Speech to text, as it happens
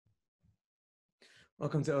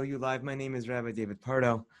Welcome to OU Live. My name is Rabbi David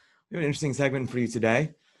Pardo. We have an interesting segment for you today.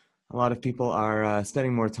 A lot of people are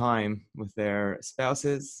spending more time with their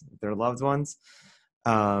spouses, their loved ones,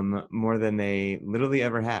 more than they literally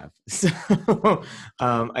ever have. So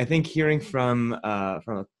I think hearing from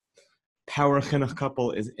a power chinuch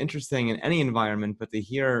couple is interesting in any environment, but to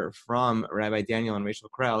hear from Rabbi Daniel and Rachel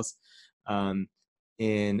Krauss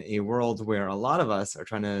in a world where a lot of us are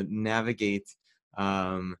trying to navigate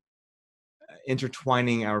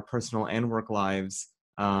intertwining our personal and work lives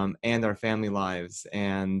and our family lives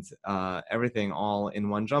and everything all in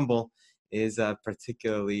one jumble is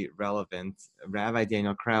particularly relevant. Rabbi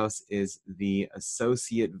Daniel Krauss is the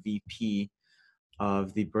Associate VP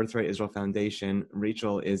of the Birthright Israel Foundation.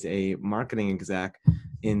 Rachel is a marketing exec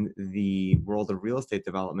in the world of real estate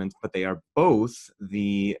development, but they are both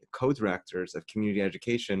the co-directors of community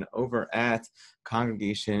education over at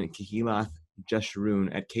Congregation Kehilath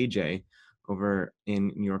Jeshurun at KJ over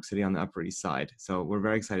in New York City on the Upper East Side. So we're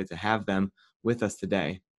very excited to have them with us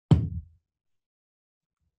today.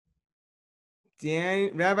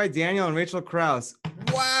 Rabbi Daniel and Rachel Krauss.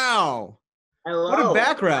 Wow. Hello. What a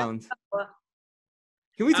background.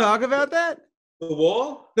 Can we talk about that? The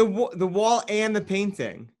wall? The wall and the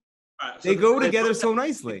painting. Right, so they go together so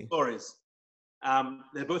nicely. Stories.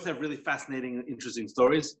 They both have really fascinating and interesting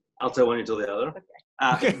stories. I'll tell one, you tell the other.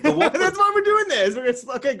 Okay. That's why we're doing this. It's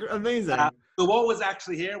okay, amazing. The wall was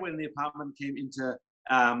actually here when the apartment came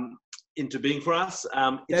into being for us.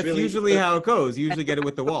 That's really, usually how it goes. You usually get it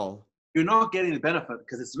with the wall. You're not getting the benefit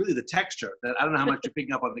because it's really the texture that I don't know how much you're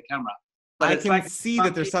picking up on the camera. But I can see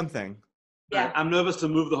that there's something. Yeah. I'm nervous to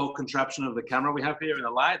move the whole contraption of the camera we have here in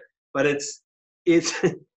the light, but it's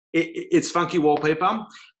funky wallpaper.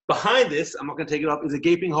 Behind this, I'm not going to take it off, is a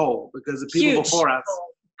gaping hole because the people before us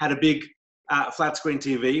had a big flat screen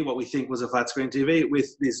TV, what we think was a flat screen TV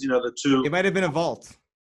with these, the two. It might have been a vault.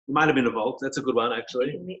 It might have been a vault. That's a good one,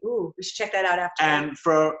 actually. Ooh, we should check that out after. And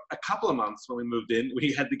for a couple of months when we moved in,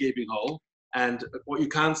 we had the gaping hole. And what you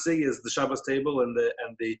can't see is the Shabbos table and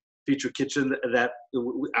the feature kitchen that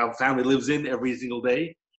our family lives in every single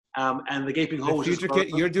day. And the gaping hole.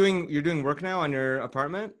 You're doing work now on your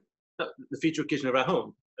apartment? The feature kitchen of our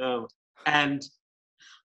home. And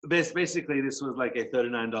basically this was like a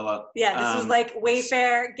 $39. Yeah, this was like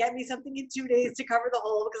Wayfair, get me something in 2 days to cover the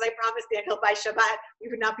hole because I promised that by Shabbat we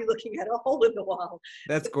would not be looking at a hole in the wall.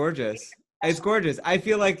 That's gorgeous. It's gorgeous. I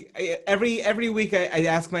feel like every week I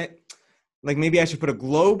ask maybe I should put a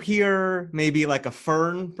globe here, maybe like a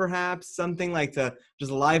fern perhaps, something like to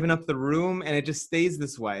just liven up the room, and it just stays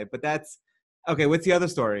this way. But that's, okay, what's the other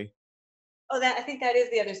story? Oh, I think that is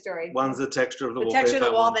the other story. One's the texture of the wall. The texture of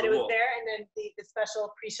the wall that it was there, and then the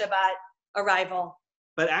special pre-Shabbat arrival.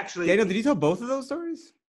 But actually, Daniel, did you tell both of those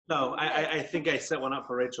stories? No, I think I set one up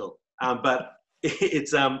for Rachel. But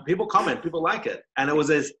it's people comment, people like it, and it was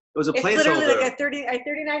a placeholder. It's literally like a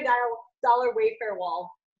 $39 Wayfair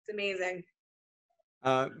wall. It's amazing.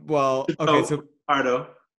 Well, okay, so Pardo,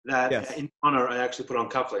 that in honor, I actually put on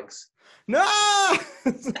cufflinks. No,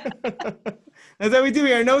 that's what we do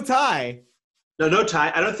here. No tie. No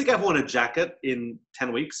tie. I don't think I've worn a jacket in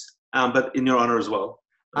 10 weeks, but in your honor as well.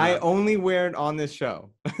 I only wear it on this show.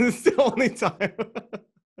 It's the only time.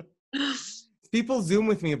 People Zoom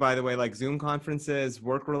with me, by the way, like Zoom conferences,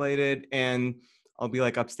 work-related, and I'll be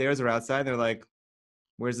like upstairs or outside. They're like,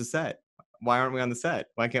 where's the set? Why aren't we on the set?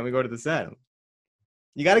 Why can't we go to the set?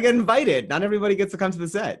 You got to get invited. Not everybody gets to come to the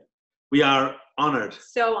set. We are honored.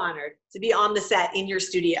 So honored to be on the set in your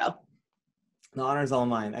studio. The honor's all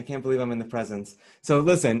mine. I can't believe I'm in the presence. So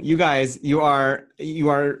listen, you guys, you are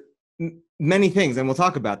many things, and we'll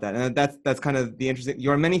talk about that. And that's kind of the interesting.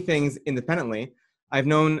 You are many things independently. I've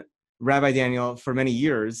known Rabbi Daniel for many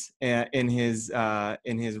years in his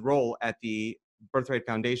role at the Birthright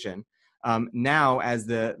Foundation. Now as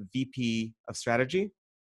the VP of Strategy.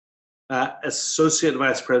 Associate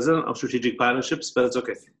Vice President of Strategic Partnerships, but it's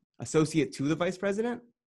okay. Associate to the Vice President?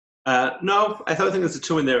 No, I think there's a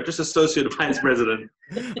two in there. Just Associate Vice President.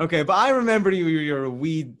 Okay, but I remember you're a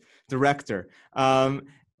weed director.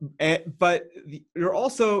 But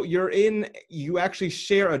you actually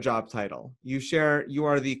share a job title. You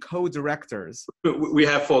are the co-directors. We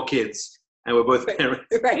have 4 kids, and we're both parents.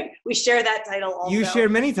 Right, we share that title also. You share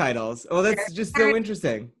many titles. Oh, that's just so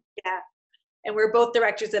interesting. Yeah, and we're both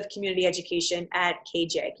directors of community education at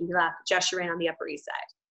KJ, Kehilath Jeshurun on the Upper East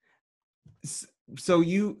Side. So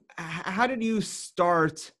how did you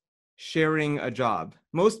start sharing a job?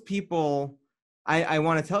 Most people, I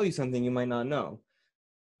want to tell you something you might not know.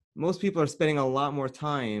 Most people are spending a lot more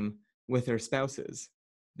time with their spouses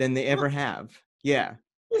than they ever have. Yeah,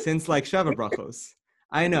 since like Shava Brachos.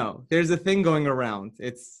 I know. There's a thing going around.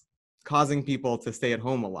 It's causing people to stay at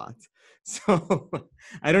home a lot. So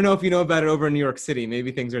I don't know if you know about it over in New York City.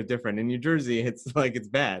 Maybe things are different. In New Jersey, it's like it's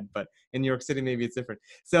bad, but in New York City, maybe it's different.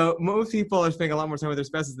 So most people are spending a lot more time with their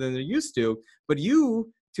spouses than they're used to. But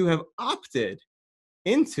you two have opted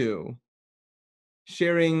into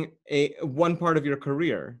sharing one part of your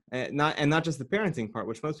career, and not just the parenting part,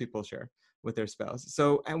 which most people share with their spouse.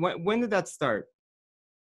 So, and when did that start?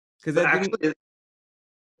 Because that didn't.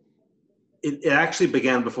 It actually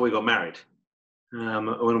began before we got married.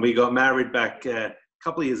 When we got married back a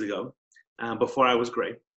couple of years ago, before I was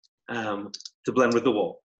gray, to blend with the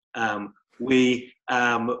wall, we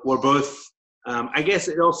were both, I guess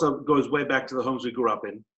it also goes way back to the homes we grew up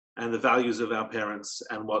in and the values of our parents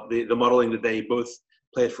and what the modeling that they both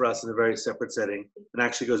played for us in a very separate setting. And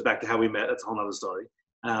actually goes back to how we met. That's a whole other story.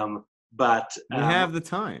 But we have the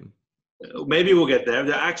time. Maybe we'll get there.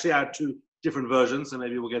 There actually are two different versions, so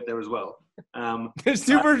maybe we'll get there as well. There's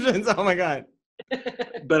two versions. Oh my God.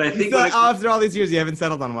 But I think after all these years, you haven't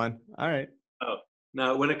settled on one. All right. Oh,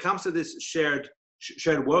 now, when it comes to this shared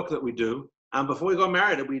work that we do, before we got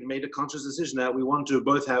married, we made a conscious decision that we want to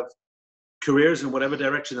both have careers in whatever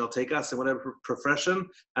direction they'll take us, in whatever profession.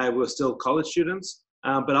 We're still college students,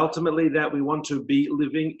 but ultimately that we want to be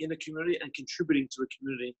living in a community and contributing to a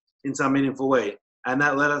community in some meaningful way. And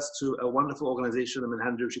that led us to a wonderful organization, the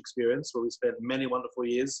Manhattan Jewish Experience, where we spent many wonderful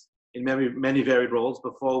years in many varied roles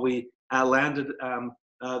before we landed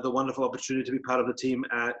the wonderful opportunity to be part of the team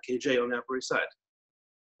at KJ on the Upper East Side.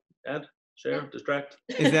 Ed, share, distract.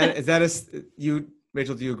 Is that you,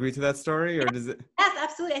 Rachel? Do you agree to that story, or does it? Yes,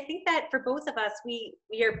 absolutely. I think that for both of us, we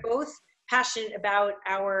are both passionate about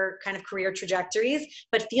our kind of career trajectories,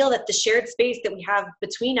 but feel that the shared space that we have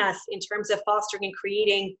between us in terms of fostering and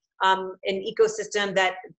creating an ecosystem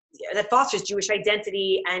that fosters Jewish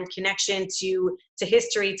identity and connection to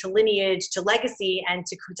history, to lineage, to legacy, and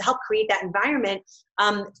to help create that environment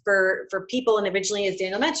for people. And originally, as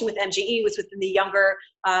Daniel mentioned, with MJE, was within the younger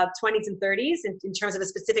 20s and 30s in terms of a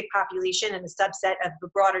specific population and a subset of the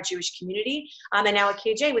broader Jewish community. And now at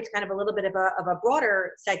KJ, with kind of a little bit of a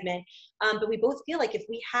broader segment. But we both feel like if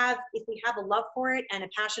we have a love for it and a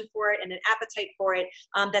passion for it and an appetite for it,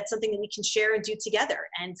 that's something that we can share and do together,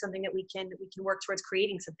 and something that we can work towards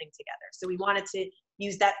creating something together. So we wanted to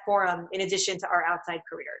use that forum in addition to our outside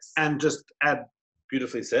careers. And just add,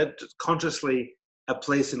 beautifully said, just consciously a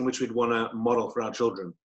place in which we'd want to model for our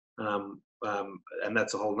children. And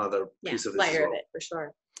that's a whole nother piece of this layer as well. of it, for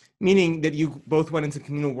sure. Meaning that you both went into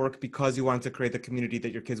communal work because you wanted to create the community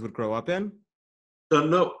that your kids would grow up in? So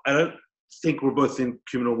no, I don't think we're both in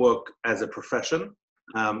communal work as a profession.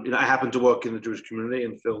 I happen to work in the Jewish community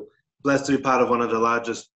and feel blessed to be part of one of the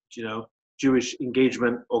largest, Jewish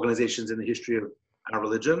engagement organizations in the history of our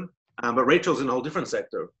religion. But Rachel's in a whole different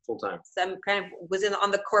sector full time. So I'm kind of was on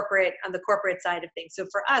the corporate side of things. So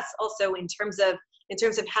for us also in terms of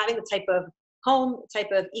having the type of home, type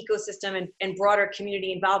of ecosystem and broader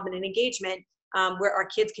community involvement and engagement, where our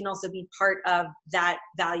kids can also be part of that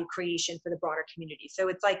value creation for the broader community. So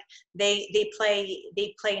it's like they play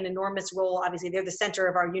an enormous role. Obviously, they're the center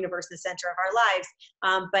of our universe, the center of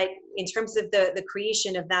our lives. But in terms of the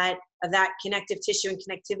creation of that connective tissue and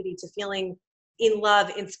connectivity to feeling in love,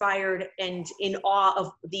 inspired, and in awe of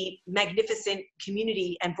the magnificent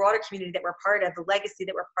community and broader community that we're part of, the legacy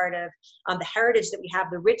that we're part of, the heritage that we have,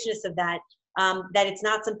 the richness of that. That it's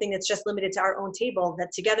not something that's just limited to our own table,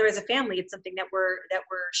 that together as a family, it's something that we're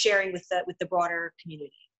sharing with the broader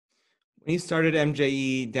community. When you started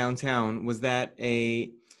MJE downtown, was that a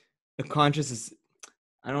conscious,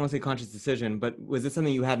 I don't want to say conscious decision, but was it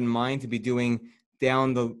something you had in mind to be doing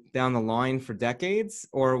down the line for decades?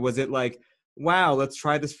 Or was it like, wow, let's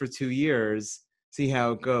try this for 2 years, see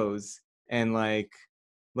how it goes, and like,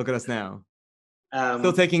 look at us now?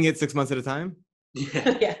 Still taking it 6 months at a time?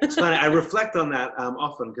 Yeah. It's funny. I reflect on that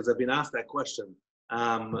often because I've been asked that question.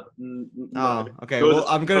 Okay. Well,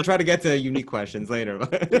 I'm going to try to get to unique questions later.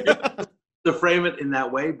 To frame it in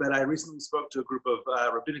that way, but I recently spoke to a group of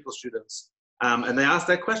rabbinical students, and they asked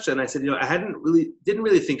that question. I said, I didn't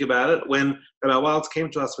really think about it when Rabbi Wilds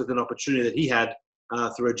came to us with an opportunity that he had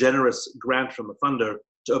through a generous grant from the funder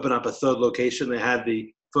to open up a third location. They had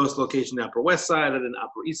the first location, the Upper West Side, and then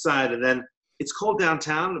Upper East Side, and then it's called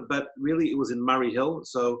downtown, but really it was in Murray Hill.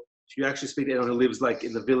 So if you actually speak to anyone who lives like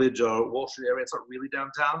in the Village or Wall Street area, it's not really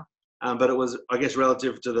downtown. But it was, I guess,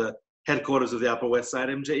 relative to the headquarters of the Upper West Side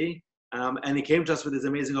MJE. And he came to us with this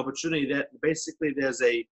amazing opportunity that basically there's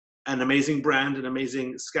an amazing brand, an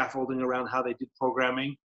amazing scaffolding around how they did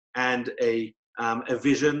programming, and a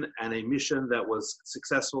vision and a mission that was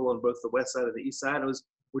successful on both the West Side and the East Side. It was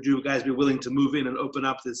would you guys be willing to move in and open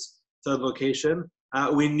up this third location?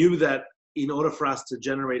 We knew that in order for us to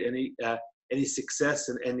generate any success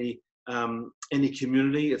in any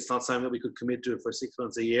community, it's not something that we could commit to for 6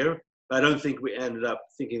 months a year. But I don't think we ended up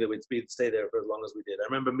thinking that we'd stay there for as long as we did. I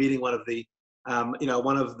remember meeting one of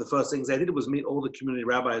the first things I did was meet all the community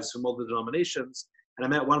rabbis from all the denominations. And I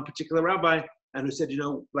met one particular rabbi and who said,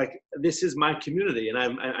 this is my community and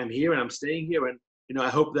I'm here and I'm staying here. And, I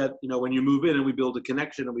hope that, when you move in and we build a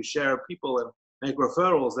connection and we share people and make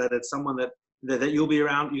referrals, that it's someone that you'll be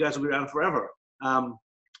around, you guys will be around forever.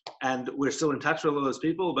 And we're still in touch with all those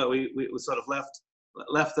people, but we sort of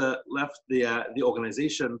left the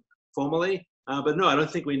organization formally. But no, I don't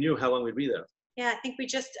think we knew how long we'd be there. Yeah, I think we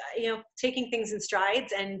just, taking things in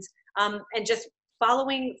strides and just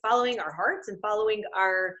following our hearts and following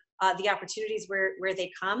our the opportunities where they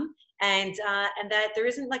come, and that there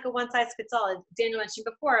isn't like a one size fits all. As Daniel mentioned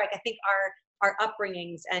before, like I think our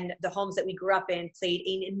upbringings and the homes that we grew up in played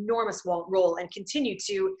an enormous role and continue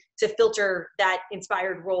to filter that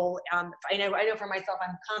inspired role. I know for myself,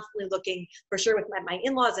 I'm constantly looking for sure with my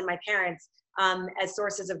in-laws and my parents as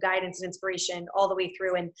sources of guidance and inspiration all the way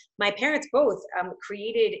through. And my parents both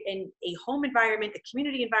created a home environment, a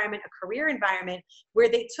community environment, a career environment where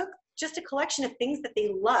they took just a collection of things that they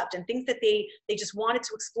loved and things that they just wanted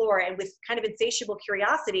to explore, and with kind of insatiable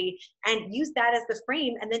curiosity, and use that as the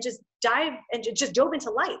frame, and then just dive and just dove into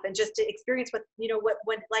life and just to experience what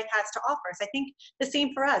life has to offer. So I think the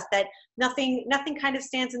same for us, that nothing kind of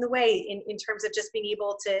stands in the way in terms of just being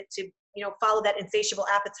able to follow that insatiable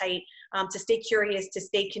appetite, to stay curious, to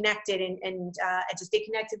stay connected, and to stay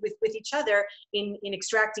connected with each other in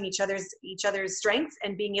extracting each other's strengths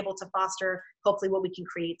and being able to foster hopefully what we can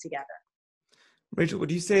create together. Rachel,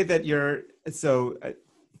 would you say that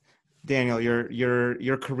Daniel,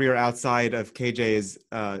 your career outside of KJ is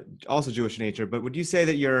also Jewish in nature, but would you say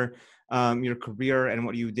that your career and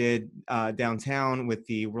what you did downtown with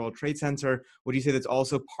the World Trade Center, would you say that's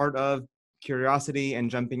also part of curiosity and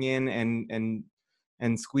jumping in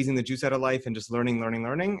and squeezing the juice out of life and just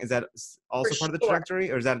learning? Is that also part of the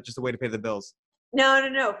trajectory, or is that just a way to pay the bills?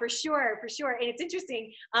 No, for sure. And it's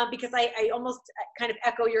interesting because I almost kind of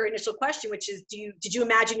echo your initial question, which is, did you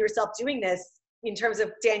imagine yourself doing this in terms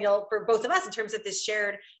of, Daniel, for both of us, in terms of this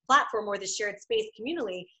shared platform or this shared space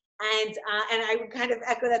communally? And I would kind of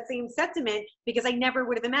echo that same sentiment, because I never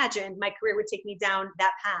would have imagined my career would take me down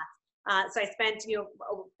that path. So I spent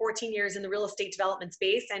 14 years in the real estate development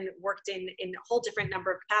space and worked in a whole different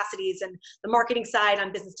number of capacities, and the marketing side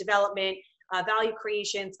on business development, value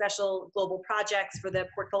creation, special global projects for the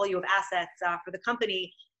portfolio of assets for the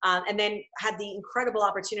company, and then had the incredible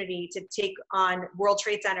opportunity to take on World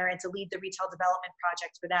Trade Center and to lead the retail development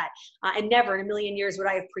project for that. And never in a million years would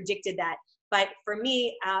I have predicted that. But for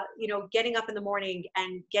me, getting up in the morning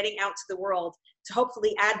and getting out to the world to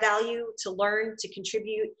hopefully add value, to learn, to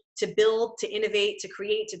contribute, to build, to innovate, to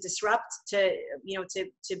create, to disrupt, to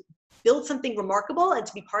build something remarkable and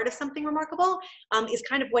to be part of something remarkable is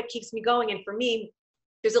kind of what keeps me going. And for me,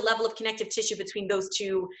 there's a level of connective tissue between those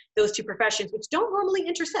two professions, which don't normally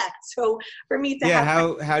intersect. So for me to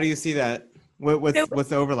how do you see that? What's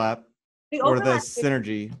the overlap? Or the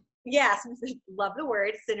synergy? Yes, love the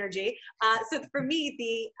word synergy. So for me,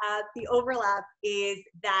 the overlap is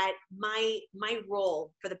that my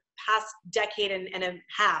role for the past decade and a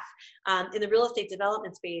half in the real estate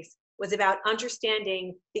development space was about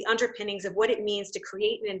understanding the underpinnings of what it means to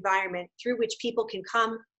create an environment through which people can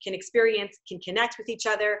come, can experience, can connect with each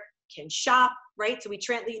other, can shop, right? So we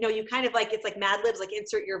you kind of like, it's like Mad Libs, like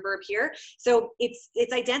insert your verb here. So it's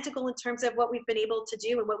identical in terms of what we've been able to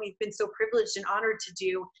do and what we've been so privileged and honored to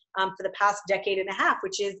do for the past decade and a half,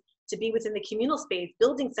 which is to be within the communal space,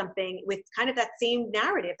 building something with kind of that same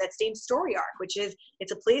narrative, that same story arc, which is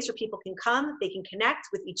it's a place where people can come, they can connect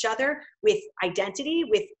with each other, with identity,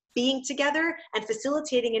 with being together and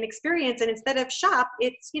facilitating an experience. And instead of shop,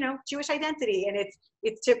 it's, Jewish identity, and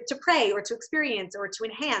it's to pray or to experience or to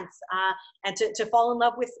enhance and to fall in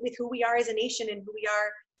love with who we are as a nation and who we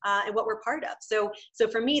are and what we're part of. So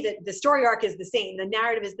for me, the story arc is the same. The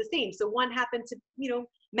narrative is the same. So one happened to,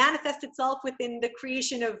 manifest itself within the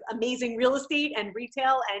creation of amazing real estate and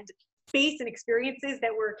retail and space and experiences that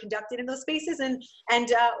were conducted in those spaces,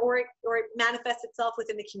 or it manifests itself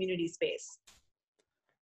within the community space.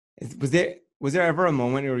 Was there ever a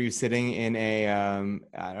moment where you're sitting in a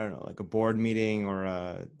I don't know, like a board meeting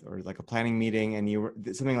or like a planning meeting,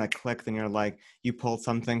 and something like clicked, and you're like, you pulled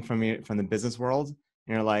something from the business world,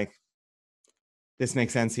 and you're like, this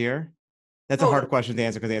makes sense here? That's a hard question to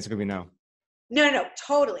answer, because the answer could be no. No,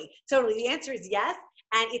 totally. The answer is yes.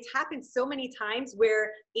 And it's happened so many times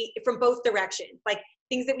where from both directions, like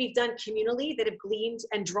things that we've done communally that have gleaned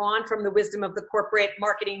and drawn from the wisdom of the corporate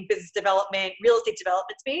marketing, business development, real estate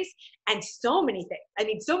development space, and so many things. I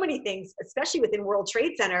mean, so many things, especially within World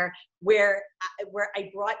Trade Center, where I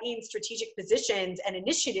brought in strategic positions and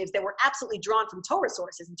initiatives that were absolutely drawn from Torah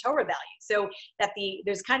sources and Torah values. So that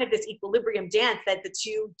there's kind of this equilibrium dance that the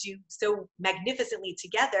two do so magnificently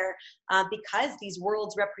together, because these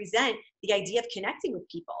worlds represent the idea of connecting with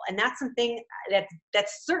people. And that's something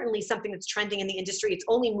that's certainly something that's trending in the industry. It's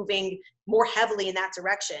only moving more heavily in that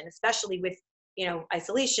direction, especially with, you know,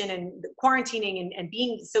 isolation and quarantining and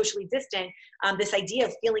being socially distant. This idea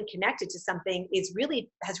of feeling connected to something has really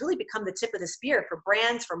become the tip of the spear for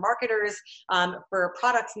brands, for marketers, for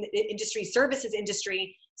products in the industry, services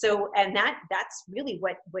industry. So, and that's really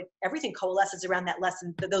what everything coalesces around, that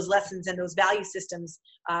lesson, those lessons and those value systems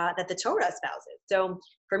that the Torah espouses. So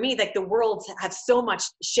for me, like, the worlds have so much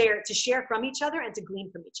to share from each other and to glean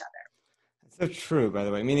from each other. That's so true, by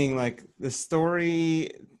the way. Meaning, like, the story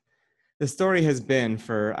has been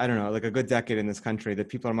for, I don't know, like a good decade in this country, that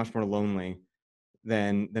people are much more lonely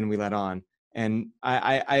than we let on. And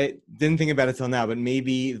I didn't think about it till now, but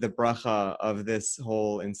maybe the bracha of this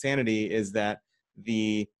whole insanity is that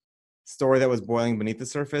the story that was boiling beneath the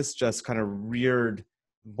surface just kind of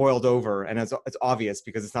boiled over, and it's obvious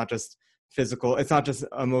because it's not just physical, it's not just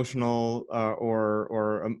emotional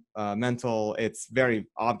or mental, it's very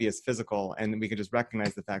obvious physical, and we can just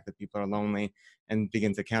recognize the fact that people are lonely and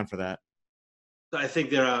begin to account for that. So I think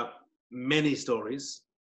there are many stories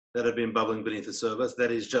that have been bubbling beneath the surface.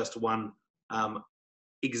 That is just one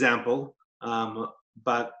example,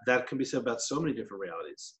 but that can be said about so many different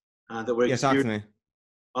realities that we're experiencing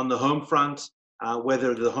on the home front,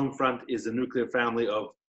 whether the home front is a nuclear family of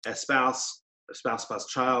a spouse plus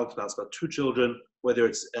child, spouse plus two children, whether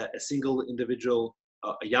it's a single individual,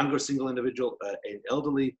 a younger single individual, an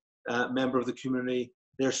elderly member of the community.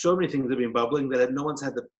 There are so many things that have been bubbling that no one's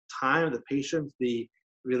had the time, the patience, the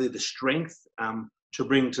strength to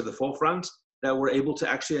bring to the forefront, that we're able to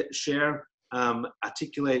actually share,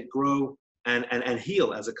 articulate, grow, and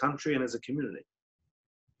heal as a country and as a community.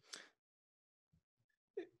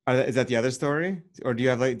 Is that the other story, or do you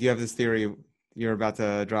have this theory you're about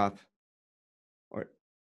to drop? Or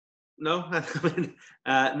no, I mean,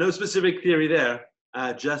 no specific theory there.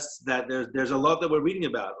 Just that there's a lot that we're reading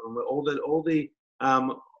about. All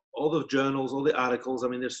the journals, all the articles. I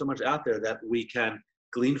mean, there's so much out there that we can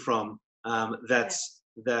glean from. That's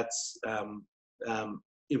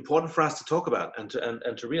important for us to talk about and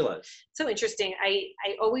to realize. So interesting. I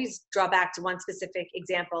always draw back to one specific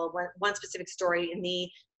example, one specific story in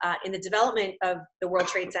the development of the World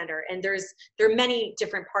Trade Center. And there are many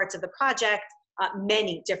different parts of the project,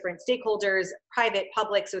 many different stakeholders, private,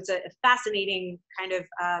 public. So it's a fascinating kind of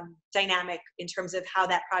dynamic in terms of how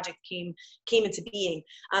that project came into being.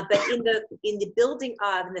 But in the building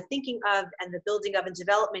of, and the thinking of, and the building of and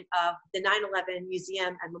development of the 9/11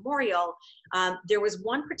 Museum and Memorial, there was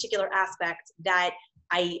one particular aspect that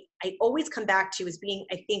I always come back to as being,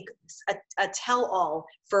 I think, a tell-all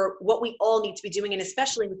for what we all need to be doing, and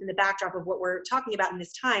especially within the backdrop of what we're talking about in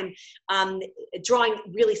this time, drawing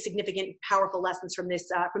really significant, powerful lessons from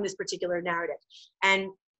this particular narrative. And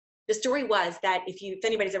the story was that if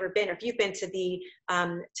anybody's ever been, or if you've been to the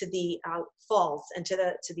falls and to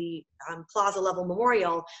the plaza level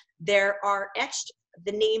memorial, there are etched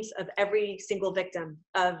the names of every single victim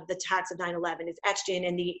of the attacks of 9/11 is etched in,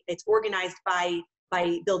 and it's organized by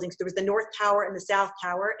buildings. There was the North Tower and the South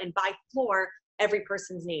Tower, and by floor, every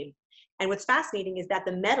person's name. And what's fascinating is that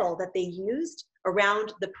the metal that they used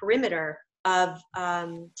around the perimeter of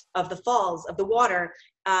the falls, of the water,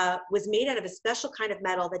 was made out of a special kind of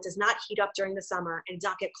metal that does not heat up during the summer and does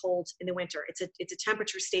not get cold in the winter. It's a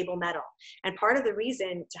temperature stable metal. And part of the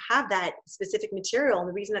reason to have that specific material, and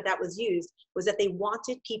the reason that was used, was that they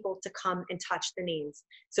wanted people to come and touch the names.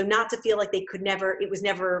 So not to feel like it was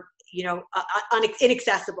never,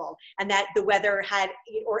 inaccessible, and that the weather had,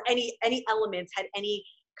 or any elements had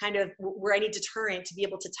were any deterrent to be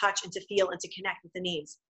able to touch and to feel and to connect with the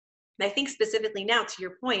names. And I think specifically now, to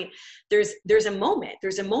your point, there's a moment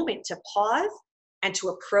to pause and to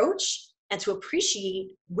approach and to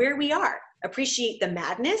appreciate where we are, appreciate the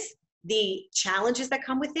madness, the challenges that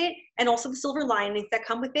come with it, and also the silver linings that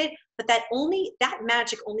come with it. But that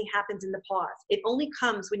magic only happens in the pause. It only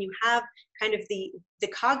comes when you have kind of the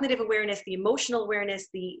cognitive awareness, the emotional awareness,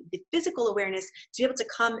 the physical awareness to be able to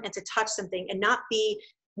come and to touch something and not be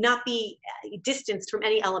distanced from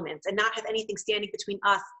any elements, and not have anything standing between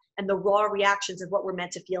us and the raw reactions of what we're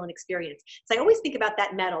meant to feel and experience. So I always think about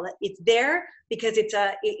that medal, that it's there because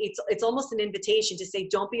it's almost an invitation to say,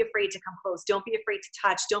 don't be afraid to come close. Don't be afraid to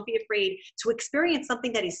touch. Don't be afraid to experience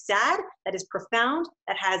something that is sad, that is profound,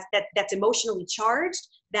 that's emotionally charged,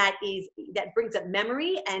 that brings up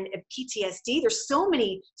memory and PTSD. There's so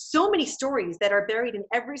many stories that are buried in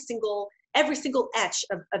every single etch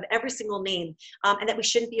of every single name, and that we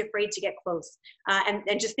shouldn't be afraid to get close.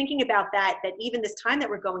 And just thinking about that even this time that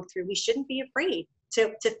we're going through, we shouldn't be afraid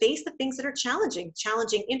to face the things that are challenging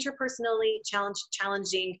interpersonally,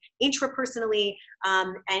 challenging intrapersonally,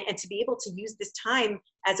 and to be able to use this time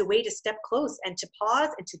as a way to step close and to pause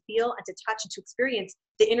and to feel and to touch and to experience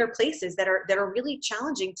the inner places that are really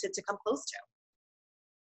challenging to come close to.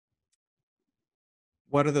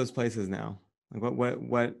 What are those places now? Like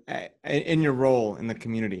what in your role in the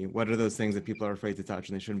community, what are those things that people are afraid to touch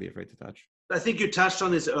and they shouldn't be afraid to touch? I think you touched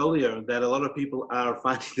on this earlier, that a lot of people are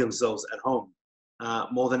finding themselves at home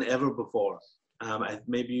more than ever before.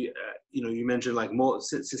 Maybe you mentioned like more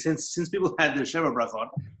since people had their Sheva Brachot,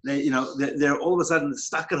 they're all of a sudden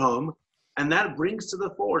stuck at home, and that brings to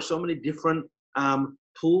the fore so many different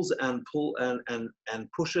pulls and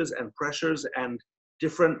pushes and pressures and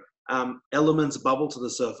different elements bubble to the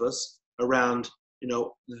surface around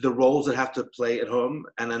the roles that have to play at home.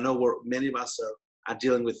 And I know many of us are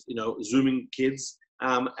dealing with Zooming kids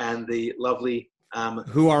and the lovely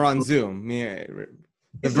who are on Zoom. Yeah,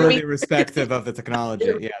 very irrespective of the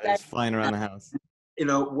technology. Yeah, they're just flying around the house.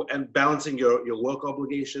 And balancing your work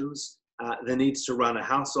obligations, the needs to run a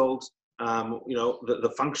household,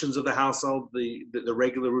 the functions of the household, the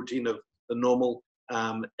regular routine of the normal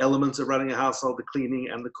elements of running a household, the cleaning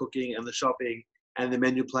and the cooking and the shopping and the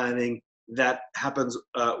menu planning. That happens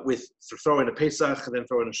with throwing a Pesach and then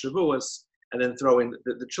throwing a Shavuos, and then throwing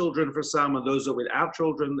the children for some, and those are without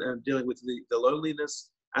children and dealing with the loneliness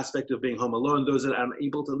aspect of being home alone, those that are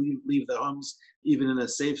unable to leave their homes, even in a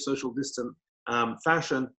safe, social, distant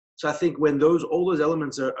fashion. So I think when all those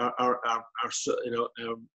elements are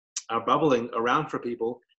bubbling around for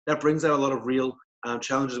people, that brings out a lot of real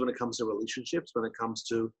challenges when it comes to relationships, when it comes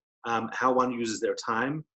to how one uses their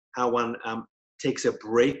time, how one takes a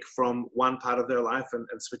break from one part of their life and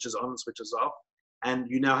switches on and switches off. And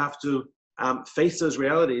you now have to face those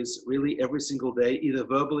realities really every single day, either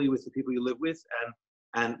verbally with the people you live with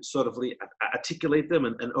and sort of articulate them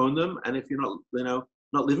and own them. And if you're not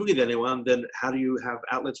living with anyone, then how do you have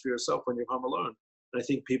outlets for yourself when you're home alone? And I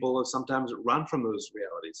think people sometimes run from those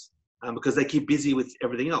realities because they keep busy with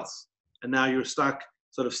everything else. And now you're stuck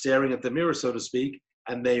sort of staring at the mirror, so to speak,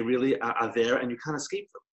 and they really are there and you can't escape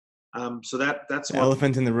them. So that's the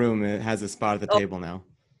elephant in the room. It has a spot at the table now.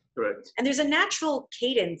 Correct. And there's a natural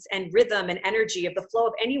cadence and rhythm and energy of the flow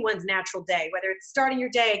of anyone's natural day, whether it's starting your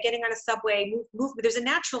day, getting on a subway, move. There's a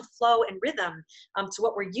natural flow and rhythm to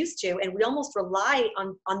what we're used to. And we almost rely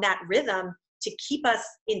on that rhythm to keep us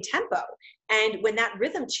in tempo. And when that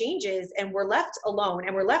rhythm changes and we're left alone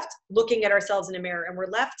and we're left looking at ourselves in a mirror and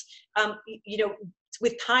we're left,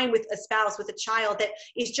 with time with a spouse, with a child that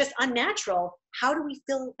is just unnatural, how do we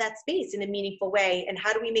fill that space in a meaningful way? And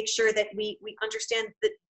how do we make sure that we understand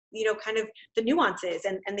that, kind of the nuances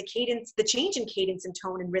and the cadence, the change in cadence and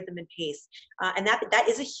tone and rhythm and pace. And that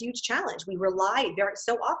is a huge challenge. We rely very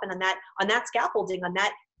so often on that scaffolding, on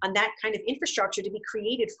that kind of infrastructure to be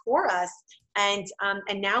created for us. And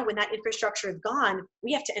now when that infrastructure is gone,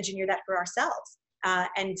 we have to engineer that for ourselves.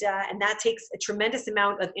 And that takes a tremendous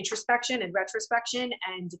amount of introspection and retrospection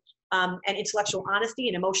and intellectual honesty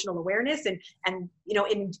and emotional awareness. And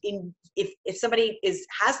if somebody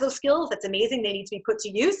has those skills, that's amazing. They need to be put to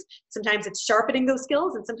use. Sometimes it's sharpening those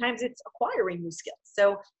skills, and sometimes it's acquiring new skills.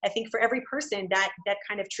 So I think for every person, that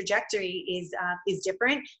kind of trajectory is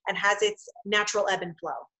different and has its natural ebb and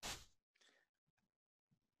flow.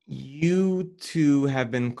 You two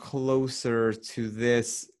have been closer to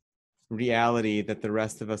this reality that the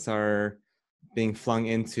rest of us are being flung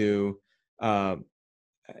into.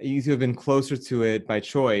 You two have been closer to it by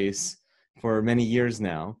choice for many years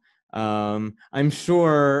now. I'm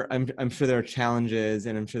sure there are challenges,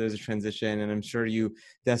 and I'm sure there's a transition, and I'm sure you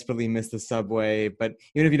desperately miss the subway. But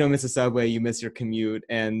even if you don't miss the subway, you miss your commute,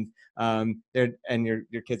 and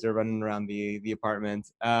your kids are running around the apartment.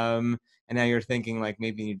 And now you're thinking like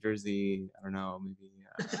maybe New Jersey, I don't know, maybe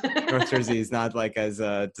North Jersey is not like as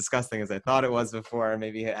disgusting as I thought it was before.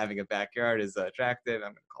 Maybe having a backyard is attractive. I'm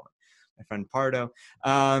going to call it my friend Pardo.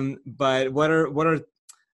 But what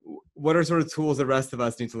are sort of tools the rest of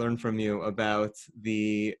us need to learn from you about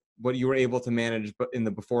what you were able to manage in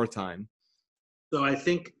the before time? So I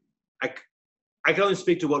think I can only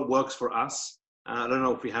speak to what works for us. I don't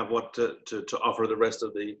know if we have what to offer the rest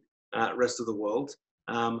of the world.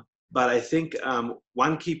 But I think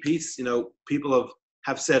one key piece, people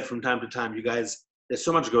have said from time to time, you guys, there's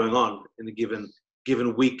so much going on in a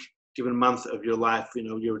given week, given month of your life.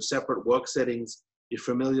 Your separate work settings, your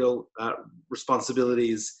familial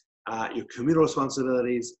responsibilities, your communal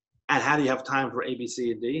responsibilities, and how do you have time for A, B,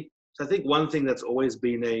 C, and D? So I think one thing that's always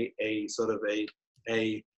been a sort of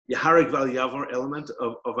a Yaharik Val Yavor element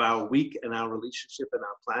of our week and our relationship and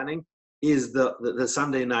our planning is the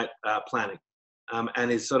Sunday night planning.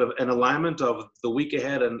 And it's sort of an alignment of the week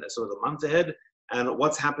ahead and sort of the month ahead and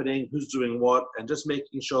what's happening, who's doing what, and just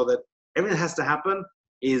making sure that everything that has to happen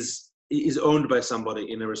is owned by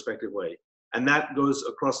somebody in a respective way. And that goes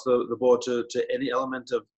across the board to any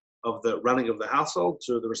element of the running of the household,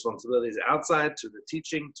 to the responsibilities outside, to the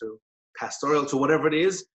teaching, to pastoral, to whatever it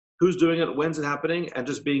is, who's doing it, when's it happening, and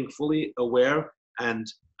just being fully aware and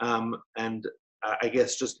I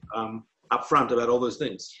guess just upfront about all those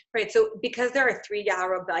things. Right. So because there are 3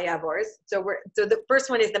 Yaharot Yavors, so the first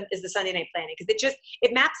one is the Sunday night planning, because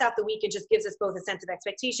it maps out the week and just gives us both a sense of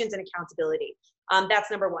expectations and accountability.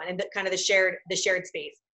 That's number one, and kind of the shared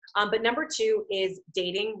space. But number 2 is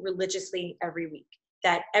dating religiously every week.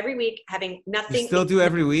 That every week having nothing. You still do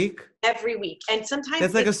every week? Every week, and sometimes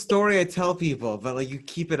that's like a story I tell people, but like you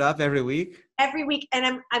keep it up every week. Every week, and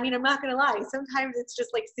I'm not gonna lie. Sometimes it's just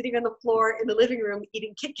like sitting on the floor in the living room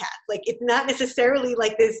eating Kit Kats. Like it's not necessarily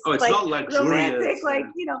like this. Oh, it's like, not like romantic,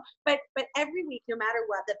 But every week, no matter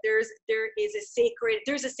what, that there's a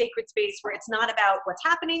sacred space where it's not about what's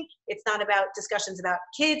happening. It's not about discussions about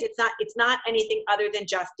kids. It's not anything other than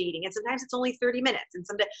just dating. And sometimes it's only 30 minutes, and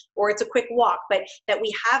or it's a quick walk. But that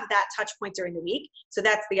we have that touch point during the week. So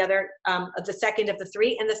that's the other, the second of the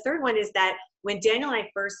 3, and the third one is that when Daniel and I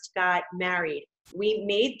first got married, we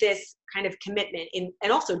made this kind of commitment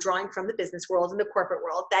and also drawing from the business world and the corporate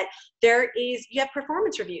world, that you have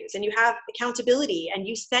performance reviews and you have accountability and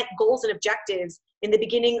you set goals and objectives in the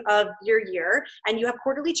beginning of your year, and you have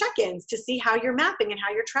quarterly check-ins to see how you're mapping and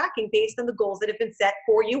how you're tracking based on the goals that have been set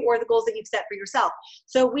for you or the goals that you've set for yourself.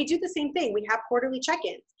 So we do the same thing. We have quarterly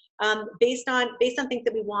check-ins based on things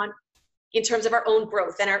that we want in terms of our own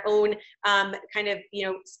growth and our own kind of,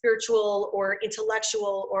 spiritual or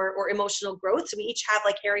intellectual or emotional growth. So we each have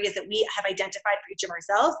like areas that we have identified for each of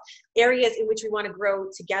ourselves, areas in which we want to grow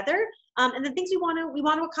together, and then things we want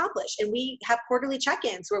to accomplish. And we have quarterly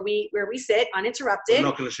check-ins where we sit uninterrupted. I'm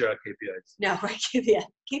not going to share our KPIs. No, right? Yeah,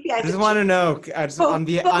 KPIs. I just want to know, on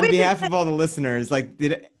behalf of all the listeners, like,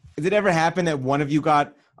 did it ever happen that one of you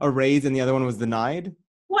got a raise and the other one was denied?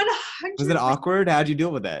 100%. Was it awkward? How'd you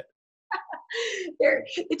deal with that?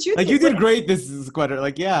 The truth like, is, you did great this quarter.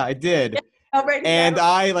 Like, yeah, I did. Oh, right, and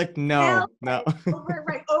I like, no.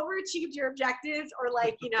 Overachieved your objectives, or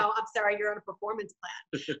like, I'm sorry, you're on a performance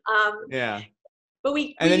plan. Yeah. But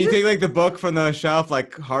then you take like the book from the shelf,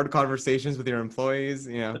 like Hard Conversations with Your Employees,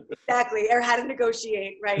 Exactly. Or how to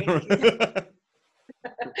negotiate, right?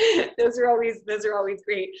 Those are always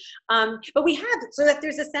great. But we have, so that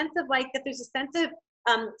there's a sense of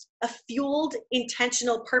a fueled,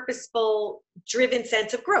 intentional, purposeful, driven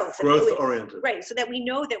sense of growth. Growth-oriented. Right. So that we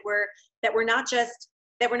know that we're not just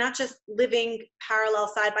living parallel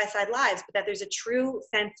side-by-side lives, but that there's a true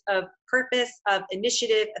sense of purpose, of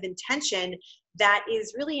initiative, of intention that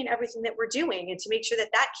is really in everything that we're doing, and to make sure that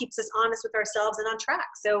keeps us honest with ourselves and on track.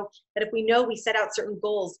 So that if we know we set out certain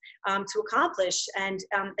goals to accomplish, and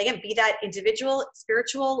again, be that individual,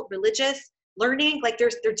 spiritual, religious, learning, like there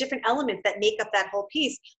are different elements that make up that whole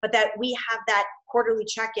piece, but that we have that quarterly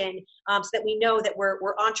check-in so that we know that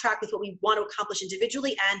we're on track with what we want to accomplish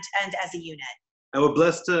individually and as a unit. And we're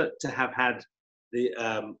blessed to have had the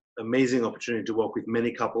amazing opportunity to work with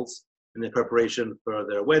many couples in their preparation for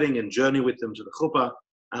their wedding and journey with them to the chuppah.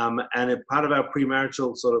 And a part of our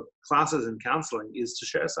premarital sort of classes and counseling is to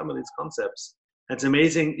share some of these concepts. And it's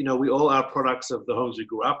amazing, we all are products of the homes we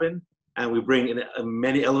grew up in, and we bring in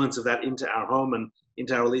many elements of that into our home and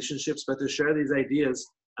into our relationships. But to share these ideas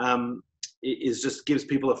just gives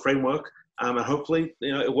people a framework, and hopefully,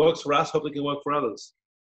 it works for us. Hopefully, it can work for others.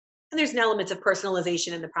 And there's an element of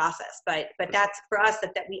personalization in the process, but that's for us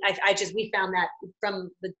that we found that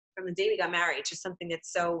from the day we got married, just something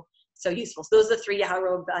that's so useful. So those are the 3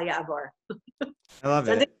 Yaharot Yavor. I love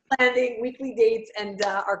it. Sunday planning, weekly dates, and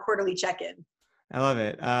our quarterly check-in. I love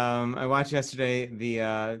it. I watched yesterday the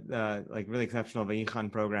like really exceptional Vayichan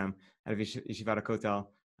program out of Yeshivat Kotel.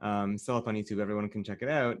 Still up on YouTube. Everyone can check it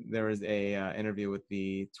out. There was a interview with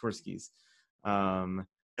the Twerskis. And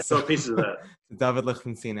I saw pieces of that. David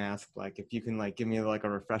Lichtenstein asked, like, if you can, like, give me like a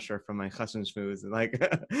refresher from my chassan shmooze, like,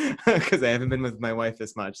 because I haven't been with my wife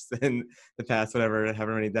this much in the past, however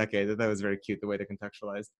many decades. That was very cute the way they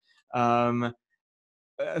contextualized.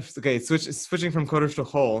 Okay, switching from Kodesh to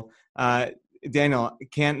Chol. Daniel,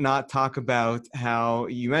 can't not talk about how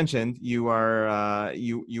you mentioned you are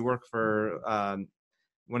you work for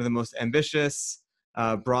one of the most ambitious,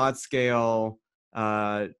 broad scale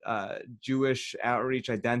Jewish outreach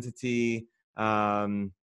identity.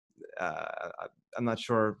 I'm not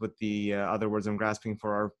sure what the other words I'm grasping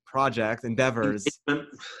for our project endeavors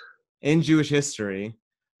in Jewish history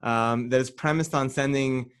that is premised on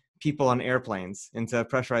sending people on airplanes into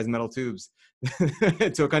pressurized metal tubes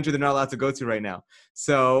to a country they're not allowed to go to right now.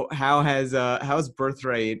 So how has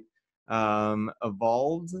Birthright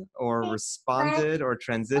evolved or responded or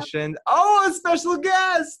transitioned? Oh, a special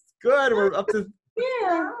guest! Good, we're up to...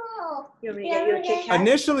 Yeah. You want me to get you a Kit Kat?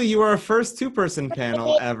 Initially, you were our first 2-person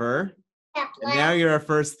panel ever, and now you're our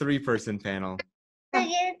first 3-person panel.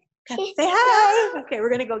 Say hi. Okay,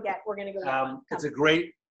 we're gonna go get one. It's a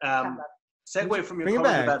great segue from your Bring it comment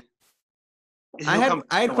back. about.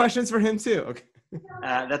 I had questions for him too. Okay.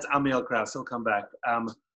 That's Amiel Kraus. He'll come back.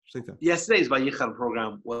 Yesterday's Vayichar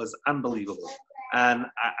program was unbelievable, and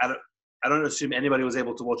I don't assume anybody was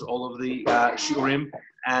able to watch all of the shiurim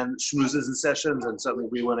and shmoozes and sessions, and certainly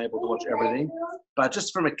we weren't able to watch everything. But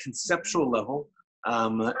just from a conceptual level,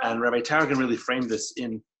 and Rabbi Tarragon really framed this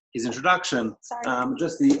in his introduction,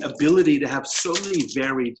 just the ability to have so many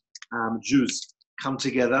varied Jews come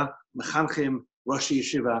together, mechanchim, Rosh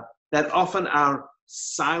Yeshiva, that often are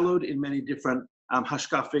siloed in many different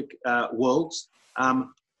hashkafic worlds.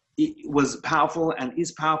 It was powerful and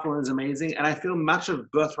is powerful and is amazing. And I feel much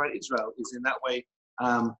of Birthright Israel is in that way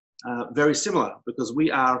very similar, because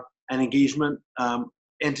we are an engagement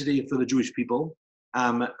entity for the Jewish people.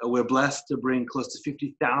 We're blessed to bring close to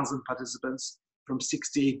 50,000 participants from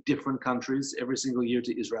 68 different countries every single year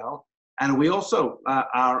to Israel. And we also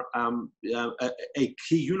are a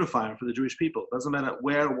key unifier for the Jewish people. It doesn't matter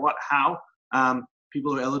where, what, how.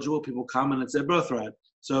 People are eligible, people come, and it's their birthright.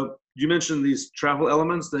 So you mentioned these travel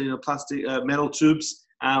elements, the plastic, metal tubes,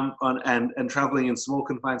 and traveling in small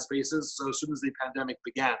confined spaces. So as soon as the pandemic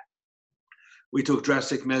began, we took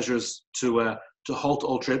drastic measures to halt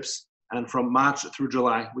all trips. And from March through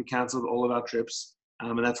July, we canceled all of our trips.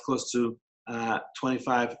 And that's close to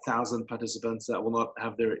 25,000 participants that will not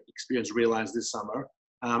have their experience realized this summer.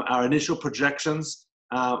 Our initial projections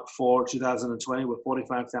for 2020 were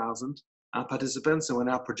 45,000 participants, and we're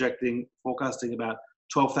now forecasting about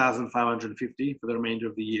 12,550 for the remainder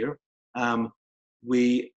of the year. That's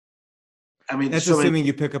assuming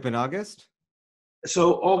you pick up in August?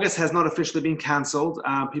 So August has not officially been canceled.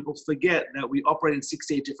 People forget that we operate in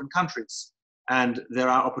 68 different countries, and there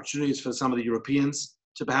are opportunities for some of the Europeans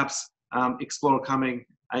to perhaps explore coming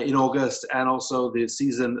in August, and also the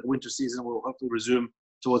winter season will hopefully resume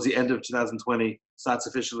towards the end of 2020, starts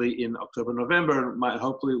officially in October, November.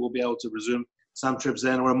 Hopefully we'll be able to resume some trips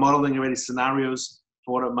then. We're modeling already scenarios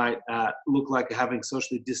for what it might look like having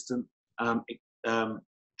socially distant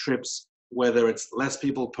trips, whether it's less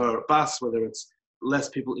people per bus, whether it's less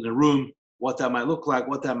people in a room, what that might look like,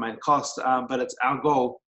 what that might cost. But it's our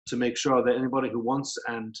goal to make sure that anybody who wants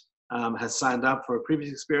and has signed up for a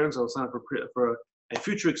previous experience or signed up for a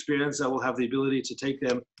future experience, that will have the ability to take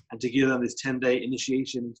them and to give them this 10-day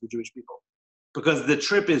initiation into the Jewish people. Because the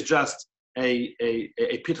trip is just a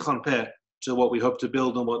pitchon peh to what we hope to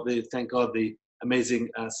build, and what thank God, the amazing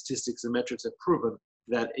statistics and metrics have proven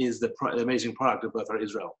that is the amazing product of Birthright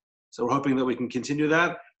Israel. So we're hoping that we can continue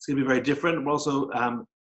that. It's going to be very different. We're also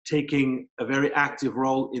taking a very active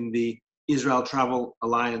role in the Israel Travel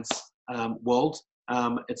Alliance world.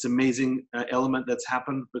 It's an amazing element that's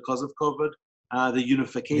happened because of COVID. The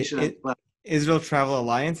unification. Israel Travel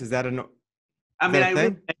Alliance, is that a I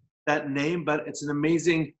read that name, but it's an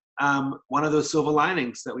amazing, one of those silver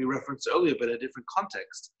linings that we referenced earlier, but in a different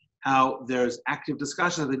context. How there's active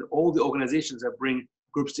discussions in all the organizations that bring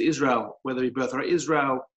groups to Israel, whether it be Birthright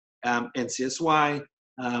Israel, NCSY,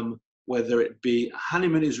 whether it be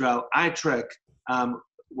Honeymoon Israel, iTrek,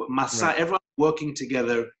 Masa, right. Everyone working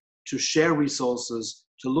together to share resources,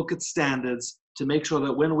 to look at standards, to make sure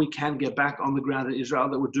that when we can get back on the ground in Israel,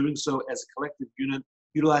 that we're doing so as a collective unit,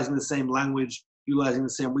 utilizing the same language, utilizing the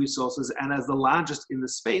same resources, and as the largest in the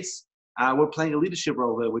space, we're playing a leadership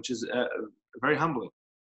role there, which is very humbling.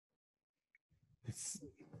 It's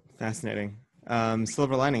fascinating.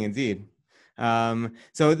 Silver lining indeed.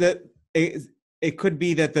 So that it could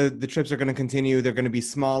be that the trips are going to continue. They're going to be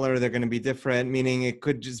smaller. They're going to be different. Meaning, it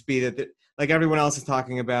could just be that, like everyone else is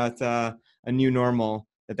talking about, a new normal.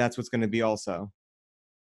 that's what's going to be also?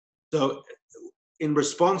 So in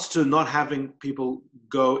response to not having people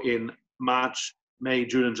go in March, May,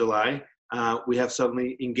 June, and July, we have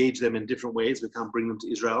certainly engaged them in different ways. We can't bring them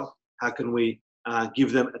to Israel. How can we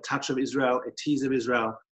give them a touch of Israel, a tease of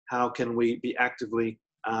Israel? How can we be actively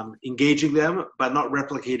engaging them, but not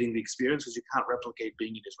replicating the experience, because you can't replicate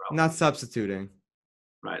being in Israel. Not substituting.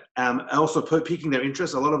 Right. Also piquing their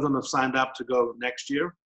interest. A lot of them have signed up to go next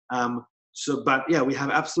year. But yeah, we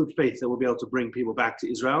have absolute faith that we'll be able to bring people back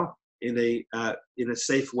to Israel in a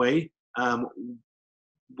safe way,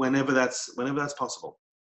 whenever that's possible.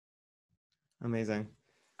 Amazing.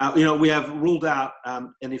 We have ruled out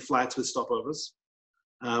any flights with stopovers,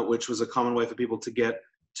 which was a common way for people to get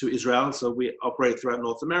to Israel. So we operate throughout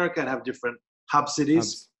North America and have different hub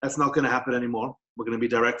cities. That's not going to happen anymore. We're going to be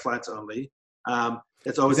direct flights only.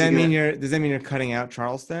 Does that mean you're cutting out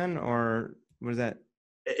Charleston, or what is that?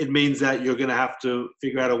 It means that you're going to have to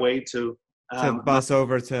figure out a way to bus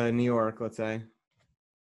over to New York, let's say.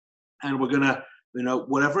 And we're going to,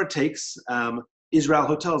 whatever it takes. Israel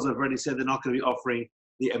hotels have already said they're not going to be offering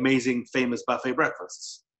the amazing, famous buffet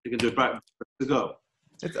breakfasts. You can do it to go.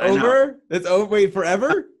 It's over? It's over? Wait,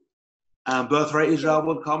 forever? Birthright Israel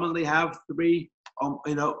will commonly have 3,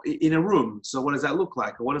 in a room. So what does that look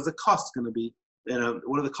like? What is the cost going to be?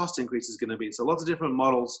 What are the cost increases going to be? So lots of different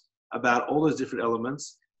models about all those different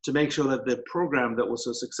elements to make sure that the program that was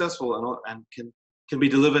so successful and can be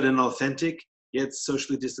delivered in an authentic yet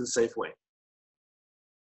socially distanced, safe way.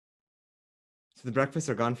 So the breakfasts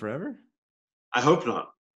are gone forever? I hope not.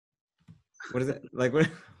 What is it like? What?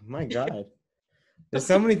 My God, there's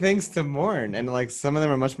so many things to mourn, and like some of them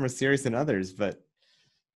are much more serious than others. But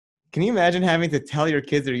can you imagine having to tell your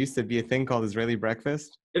kids there used to be a thing called Israeli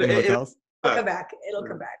breakfast in hotels? It'll come back. It'll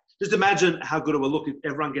come back. Just imagine how good it will look if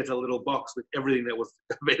everyone gets a little box with everything that was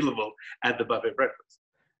available at the buffet breakfast.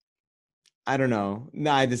 I don't know.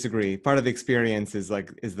 No, I disagree. Part of the experience is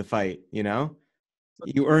the fight.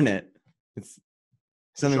 You earn it. It's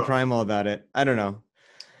something primal about it. I don't know.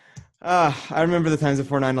 I remember the times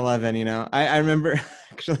before 9/11, I remember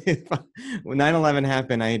actually when 9/11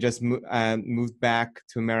 happened, I had just moved back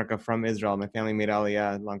to America from Israel. My family made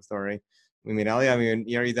Aliyah, long story. We made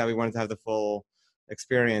Aliyah, we wanted to have the full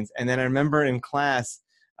experience. And then I remember in class,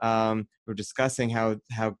 we were discussing how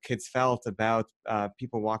kids felt about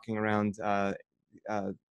people walking around,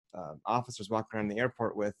 officers walking around the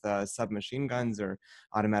airport with submachine guns or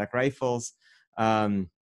automatic rifles.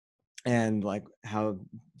 And like how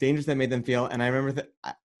dangerous that made them feel. And I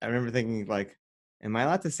remember thinking, like, am I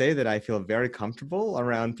allowed to say that I feel very comfortable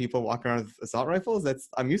around people walking around with assault rifles?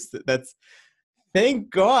 I'm used to. Thank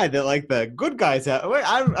God that like the good guys have. Wait,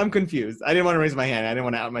 I'm confused. I didn't want to raise my hand. I didn't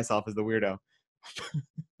want to out myself as the weirdo.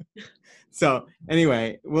 So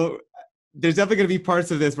anyway, well, there's definitely going to be parts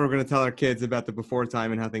of this where we're going to tell our kids about the before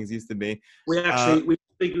time and how things used to be. We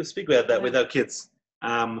speak about that with our kids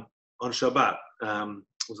on Shabbat.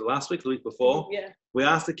 Was it last week, the week before? Yeah. We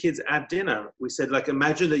asked the kids at dinner, we said, like,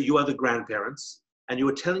 imagine that you are the grandparents and you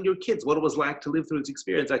were telling your kids what it was like to live through this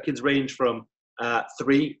experience. Our kids range from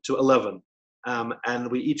 3 to 11.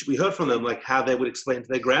 And we heard from them, like, how they would explain to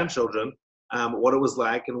their grandchildren what it was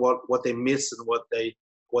like and what they missed and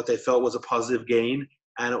what they felt was a positive gain.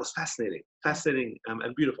 And it was fascinating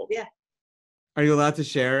and beautiful. Yeah. Are you allowed to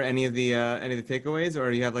share any of the takeaways,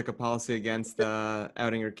 or do you have like a policy against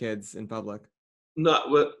outing your kids in public?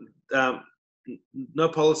 No, no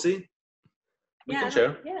policy. We can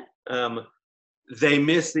share. Yeah. They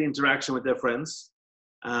miss the interaction with their friends.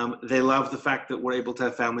 They love the fact that we're able to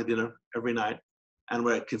have family dinner every night, and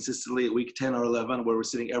we're consistently at week 10 or 11 where we're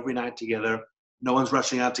sitting every night together. No one's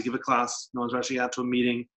rushing out to give a class. No one's rushing out to a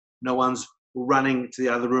meeting. No one's running to the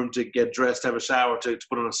other room to get dressed, have a shower, to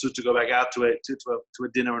put on a suit to go back out to a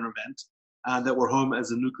dinner and event. That we're home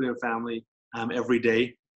as a nuclear family every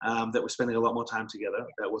day. That we're spending a lot more time together.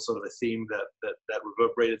 That was sort of a theme that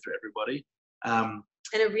reverberated through everybody. And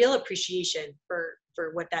a real appreciation for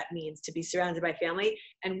what that means to be surrounded by family.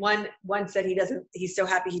 And one said he's so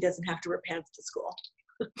happy he doesn't have to wear pants to school.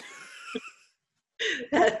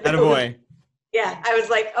 Attaboy. Yeah, I was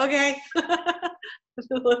like, okay.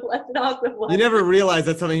 You never realized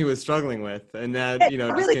that's something he was struggling with, and that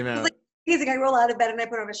just came out. Like, I roll out of bed and I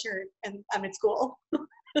put on a shirt and I'm at school.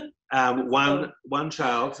 One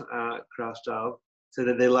child, Kraus child, said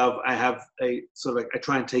that they love. I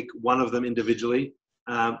try and take one of them individually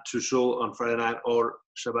to shul on Friday night or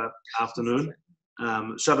Shabbat afternoon.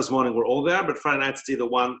 Shabbos morning we're all there, but Friday night it's either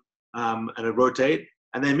one and it rotate.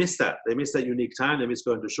 And they miss that. They miss that unique time. They miss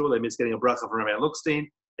going to shul. They miss getting a bracha from Rabbi Luckstein.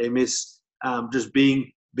 They miss just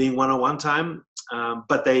being one-on-one time.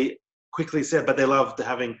 But they quickly said, but they loved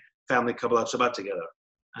having family Kabbalat Shabbat together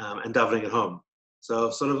and davening at home. So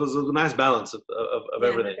sort of it was a nice balance of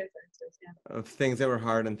everything. Of things that were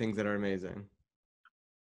hard and things that are amazing.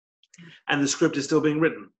 And the script is still being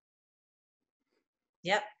written.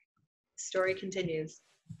 Yep. Story continues.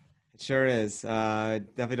 It sure is.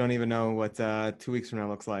 Definitely don't even know what 2 weeks from now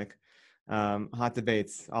looks like. Hot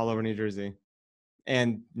debates all over New Jersey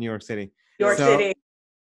and New York City. City.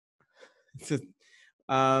 So,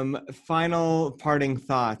 final parting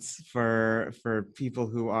thoughts for people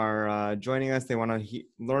who are joining us. They want to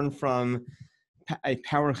learn from a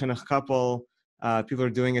power chinuch couple, people who are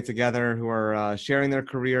doing it together, who are sharing their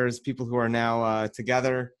careers, people who are now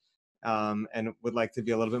together and would like to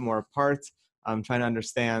be a little bit more apart. I'm trying to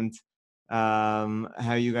understand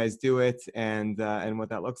how you guys do it and what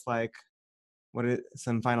that looks like. What are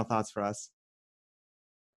some final thoughts for us?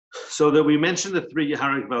 So that we mentioned the 3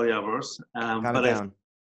 Yehareg V'Yavos, Got it down.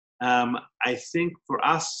 I think for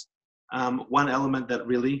us, one element that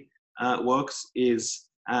really works is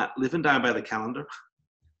live and die by the calendar,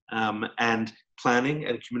 and planning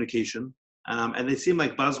and communication. And they seem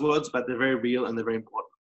like buzzwords, but they're very real and they're very important.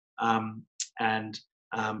 And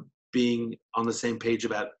being on the same page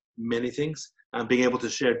about many things, being able to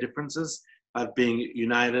share differences, but being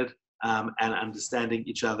united and understanding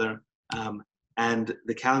each other. And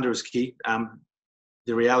the calendar is key.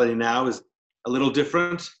 The reality now is a little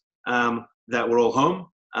different, that we're all home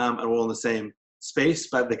and we're all in the same space,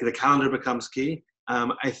 but the calendar becomes key.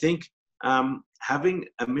 I think having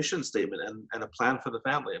a mission statement and a plan for the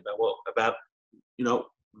family about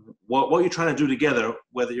what you're trying to do together,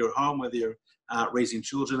 whether you're home, whether you're raising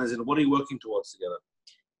children, as in what are you working towards together?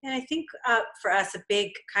 And I think for us, a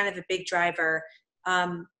big driver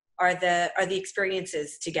are the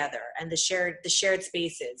experiences together and the shared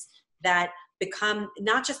spaces that become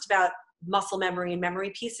not just about muscle memory and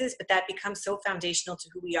memory pieces, but that becomes so foundational to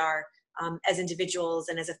who we are as individuals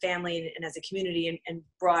and as a family and as a community and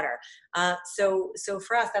broader. So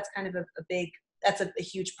for us, that's kind of a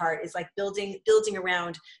huge part, is like building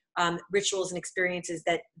around rituals and experiences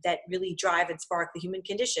that really drive and spark the human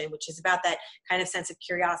condition, which is about that kind of sense of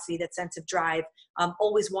curiosity, that sense of drive,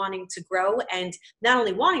 always wanting to grow, and not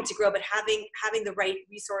only wanting to grow, but having the right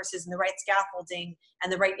resources and the right scaffolding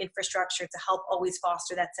and the right infrastructure to help always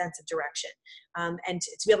foster that sense of direction, and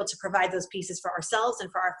to be able to provide those pieces for ourselves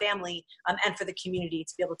and for our family, and for the community,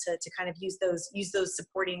 to be able to kind of use those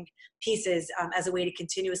supporting pieces as a way to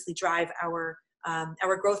continuously drive our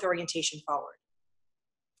growth orientation forward.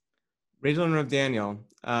 Rachel and Rav Daniel,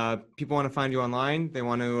 people want to find you online. They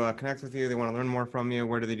want to connect with you. They want to learn more from you.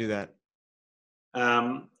 Where do they do that?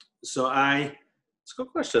 It's a good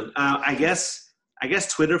question. I guess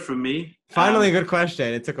Twitter for me. Finally, a good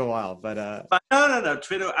question. It took a while, but no.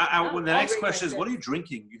 Twitter. The next question is, what are you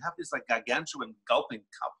drinking? You have this like gargantuan gulping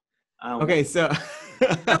cup. Okay, so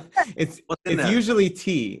it's usually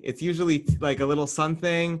tea. It's usually like a little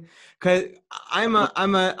something. Cause I'm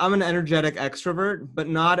an energetic extrovert, but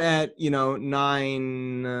not at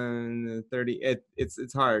 9:30.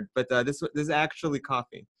 It's hard. But this is actually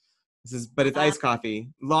coffee. But it's iced coffee.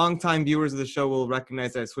 Longtime viewers of the show will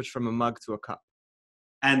recognize that I switched from a mug to a cup.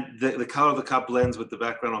 And the color of the cup blends with the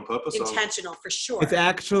background on purpose? Intentional, for sure. It's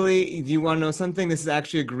actually, do you want to know something? This is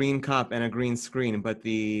actually a green cup and a green screen, but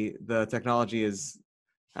the technology is,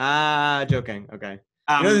 joking. Okay.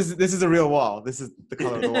 This is a real wall. This is the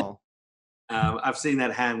color of the wall. I've seen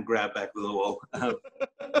that hand grab back to the wall.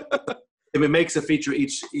 If it makes a feature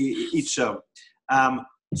each show.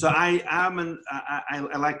 So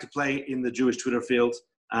I like to play in the Jewish Twitter field.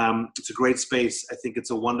 It's a great space. I think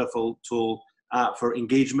it's a wonderful tool for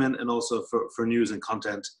engagement and also for news and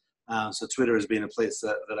content. So Twitter has been a place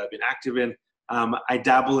that I've been active in. I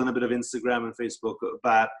dabble in a bit of Instagram and Facebook,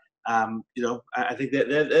 but I think they're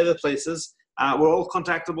the places. We're all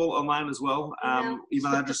contactable online as well.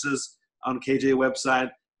 Email addresses on KJ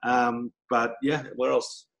website. But yeah, where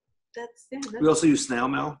else? We also use snail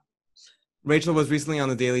mail. Rachel was recently on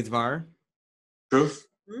the Daily Dvar. True.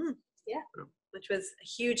 Yeah. Which was a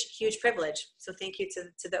huge, huge privilege. So thank you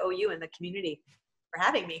to the OU and the community for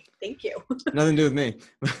having me. Thank you. Nothing to do with me.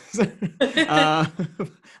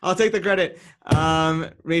 I'll take the credit.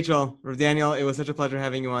 Rachel, Rav Daniel, it was such a pleasure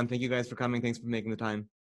having you on. Thank you guys for coming. Thanks for making the time.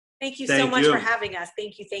 Thank you so much for having us.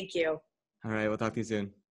 Thank you. All right, we'll talk to you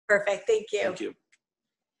soon. Perfect. Thank you. Thank you.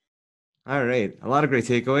 All right, a lot of great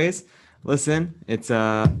takeaways. Listen, it's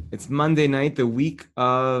Monday night,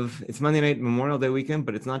 it's Monday night Memorial Day weekend,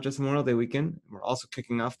 but it's not just Memorial Day weekend. We're also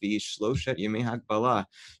kicking off the Shloshet Yemei Hakbala.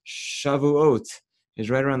 Shavuot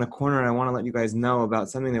is right around the corner. I want to let you guys know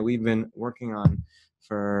about something that we've been working on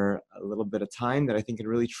for a little bit of time that I think could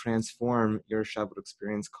really transform your Shabbat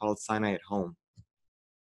experience called Sinai at Home.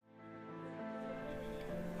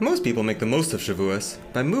 Most people make the most of Shavuos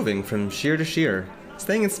by moving from shir to shir,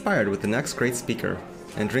 staying inspired with the next great speaker,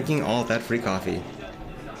 and drinking all that free coffee.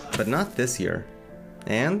 But not this year.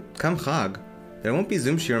 And, come Chag, there won't be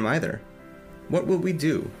Zoom shirim either. What will we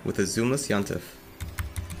do with a Zoomless Yontif?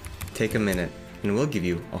 Take a minute, and we'll give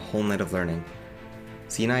you a whole night of learning.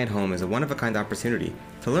 Sinai at Home is a one-of-a-kind opportunity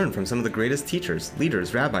to learn from some of the greatest teachers,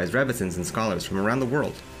 leaders, rabbis, rebbitzins, and scholars from around the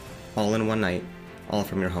world, all in one night, all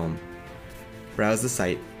from your home. Browse the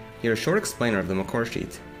site, hear a short explainer of the Makor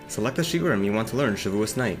sheet, select the shiurim you want to learn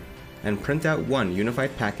Shavuos night, and print out one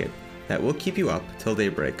unified packet that will keep you up till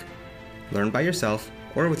daybreak. Learn by yourself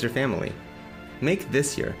or with your family. Make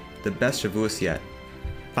this year the best Shavuos yet.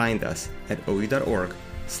 Find us at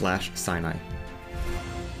ou.org/Sinai.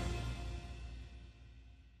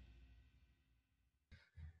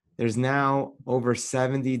 There's now over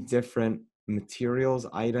 70 different materials,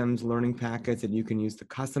 items, learning packets that you can use to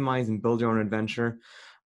customize and build your own adventure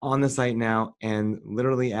on the site now, and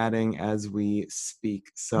literally adding as we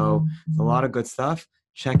speak. So a lot of good stuff.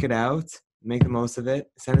 Check it out. Make the most of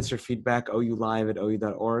it. Send us your feedback,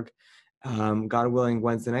 oulive@ou.org. God willing,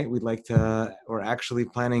 Wednesday night, we're actually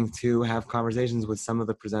planning to have conversations with some of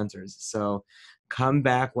the presenters. So come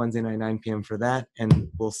back Wednesday night, 9 p.m. for that,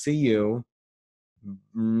 and we'll see you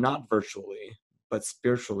not virtually, but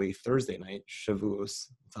spiritually Thursday night,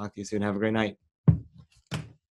 Shavuos. Talk to you soon. Have a great night.